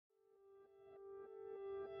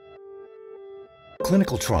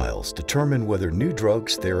Clinical trials determine whether new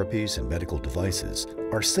drugs, therapies, and medical devices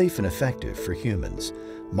are safe and effective for humans.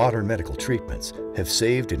 Modern medical treatments have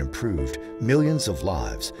saved and improved millions of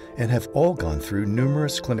lives and have all gone through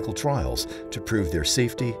numerous clinical trials to prove their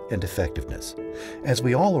safety and effectiveness. As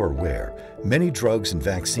we all are aware, many drugs and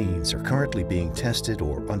vaccines are currently being tested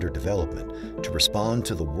or under development to respond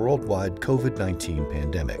to the worldwide COVID-19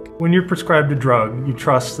 pandemic. When you're prescribed a drug, you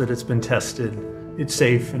trust that it's been tested, it's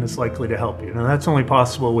safe, and it's likely to help you. Now, that's only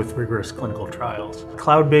possible with rigorous clinical trials.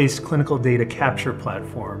 Cloud-based clinical data capture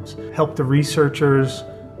platforms help the researchers,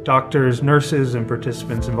 doctors, nurses, and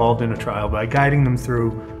participants involved in a trial by guiding them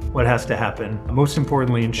through what has to happen. Most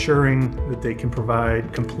importantly, ensuring that they can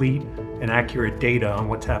provide complete and accurate data on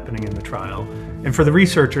what's happening in the trial. And for the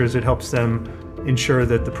researchers, it helps them ensure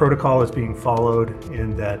that the protocol is being followed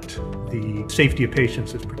and that the safety of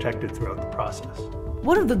patients is protected throughout the process.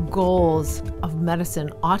 One of the goals of medicine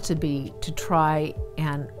ought to be to try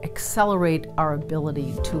and accelerate our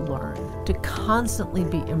ability to learn, to constantly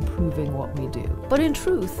be improving what we do. But in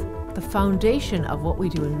truth, the foundation of what we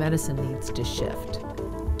do in medicine needs to shift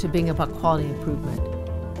to being about quality improvement.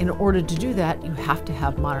 In order to do that, you have to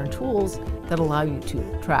have modern tools that allow you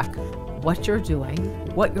to track what you're doing,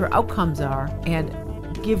 what your outcomes are, and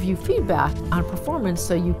give you feedback on performance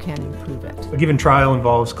so you can improve it. A given trial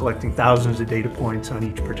involves collecting thousands of data points on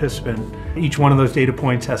each participant. Each one of those data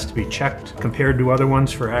points has to be checked, compared to other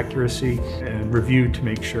ones for accuracy, and reviewed to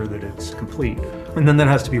make sure that it's complete. And then that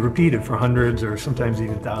has to be repeated for hundreds or sometimes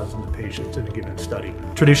even thousands of patients in a given study.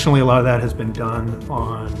 Traditionally, a lot of that has been done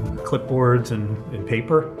on clipboards and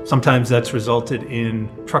paper. Sometimes that's resulted in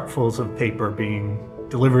truckfuls of paper being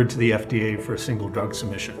delivered to the FDA for a single drug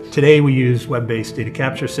submission. Today we use web-based data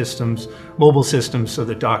capture systems, mobile systems, so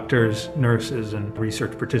that doctors, nurses, and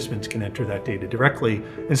research participants can enter that data directly,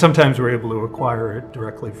 and sometimes we're able to acquire it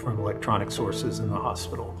directly from electronic sources in the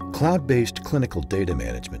hospital. Cloud-based clinical data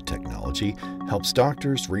management technology helps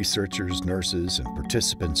doctors, researchers, nurses, and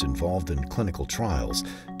participants involved in clinical trials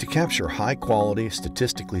to capture high-quality,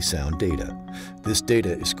 statistically sound data. This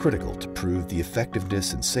data is critical to prove the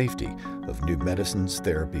effectiveness and safety of new medicines,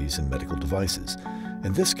 therapies, and medical devices.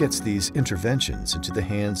 And this gets these interventions into the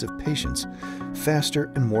hands of patients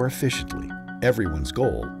faster and more efficiently, everyone's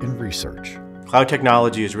goal in research. Cloud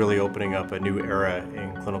technology is really opening up a new era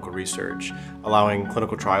in clinical research, allowing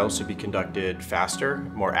clinical trials to be conducted faster,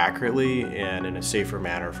 more accurately, and in a safer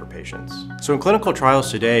manner for patients. So in clinical trials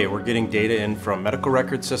today, we're getting data in from medical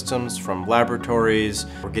record systems, from laboratories,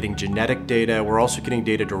 we're getting genetic data, we're also getting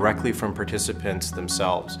data directly from participants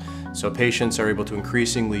themselves. So patients are able to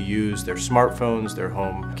increasingly use their smartphones, their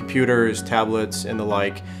home computers, tablets, and the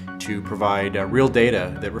like to provide real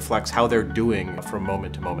data that reflects how they're doing from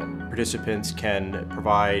moment to moment. Participants can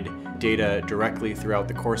provide data directly throughout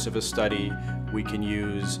the course of a study. We can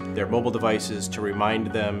use their mobile devices to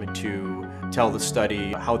remind them to tell the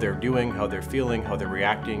study how they're doing, how they're feeling, how they're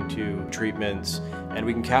reacting to treatments, and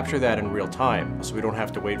we can capture that in real time. So we don't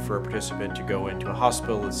have to wait for a participant to go into a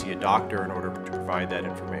hospital and see a doctor in order to provide that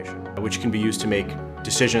information, which can be used to make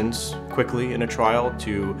decisions quickly in a trial,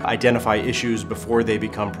 to identify issues before they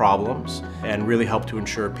become problems, and really help to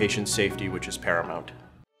ensure patient safety, which is paramount.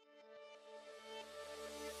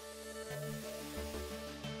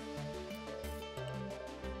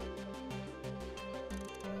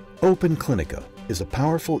 OpenClinica is a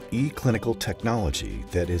powerful eClinical technology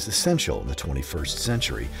that is essential in the 21st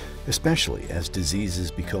century, especially as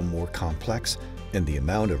diseases become more complex and the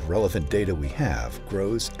amount of relevant data we have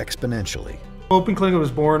grows exponentially. OpenClinica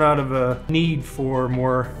was born out of a need for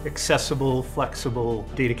more accessible, flexible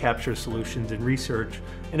data capture solutions in research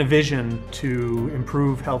and a vision to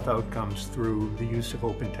improve health outcomes through the use of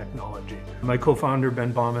open technology. My co-founder,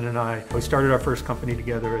 Ben Bauman, and I, we started our first company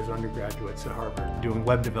together as undergraduates at Harvard doing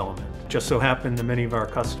web development. Just so happened that many of our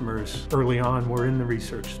customers early on were in the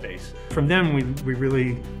research space. From them, we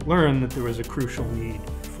really learned that there was a crucial need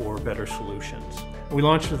for better solutions. We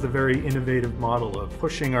launched with a very innovative model of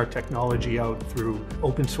pushing our technology out through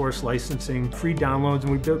open source licensing, free downloads,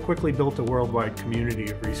 and we quickly built a worldwide community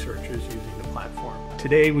of researchers using the platform.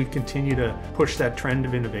 Today, we continue to push that trend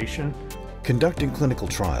of innovation. Conducting clinical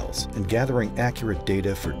trials and gathering accurate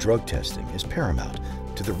data for drug testing is paramount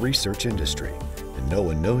to the research industry, and no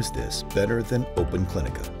one knows this better than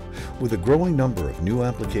OpenClinica. With a growing number of new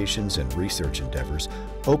applications and research endeavors,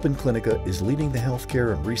 OpenClinica is leading the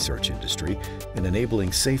healthcare and research industry in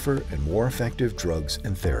enabling safer and more effective drugs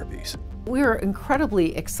and therapies. We're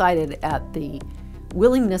incredibly excited at the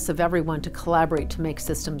willingness of everyone to collaborate to make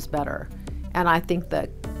systems better. And I think the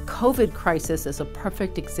COVID crisis is a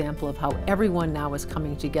perfect example of how everyone now is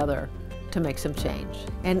coming together to make some change.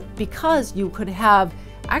 And because you could have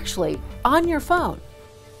actually on your phone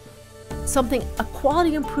a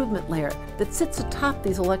quality improvement layer that sits atop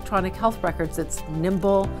these electronic health records that's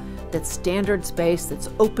nimble, that's standards-based, that's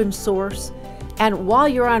open source. And while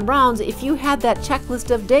you're on rounds, if you had that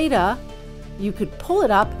checklist of data, you could pull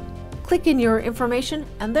it up, click in your information,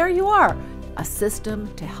 and there you are. A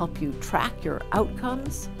system to help you track your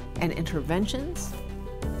outcomes and interventions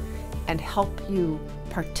and help you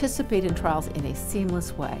participate in trials in a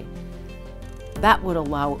seamless way. That would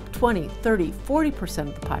allow 20, 30, 40%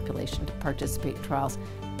 of the population to participate in trials.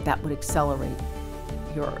 That would accelerate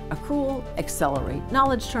your accrual, accelerate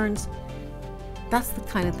knowledge turns. That's the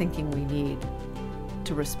kind of thinking we need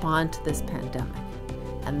to respond to this pandemic.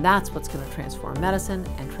 And that's what's going to transform medicine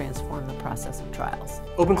and transform the process of trials.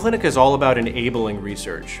 OpenClinica is all about enabling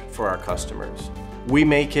research for our customers. We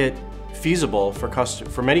make it feasible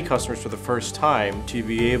for many customers for the first time to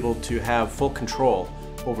be able to have full control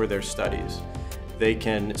over their studies. They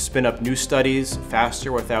can spin up new studies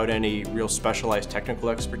faster without any real specialized technical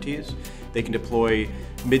expertise. They can deploy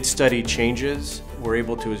mid-study changes. We're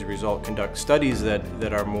able to, as a result, conduct studies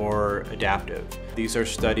that are more adaptive. These are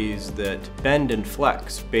studies that bend and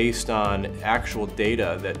flex based on actual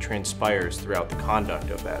data that transpires throughout the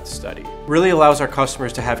conduct of that study. Really allows our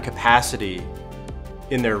customers to have capacity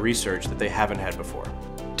in their research that they haven't had before.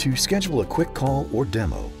 To schedule a quick call or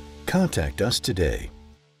demo, contact us today.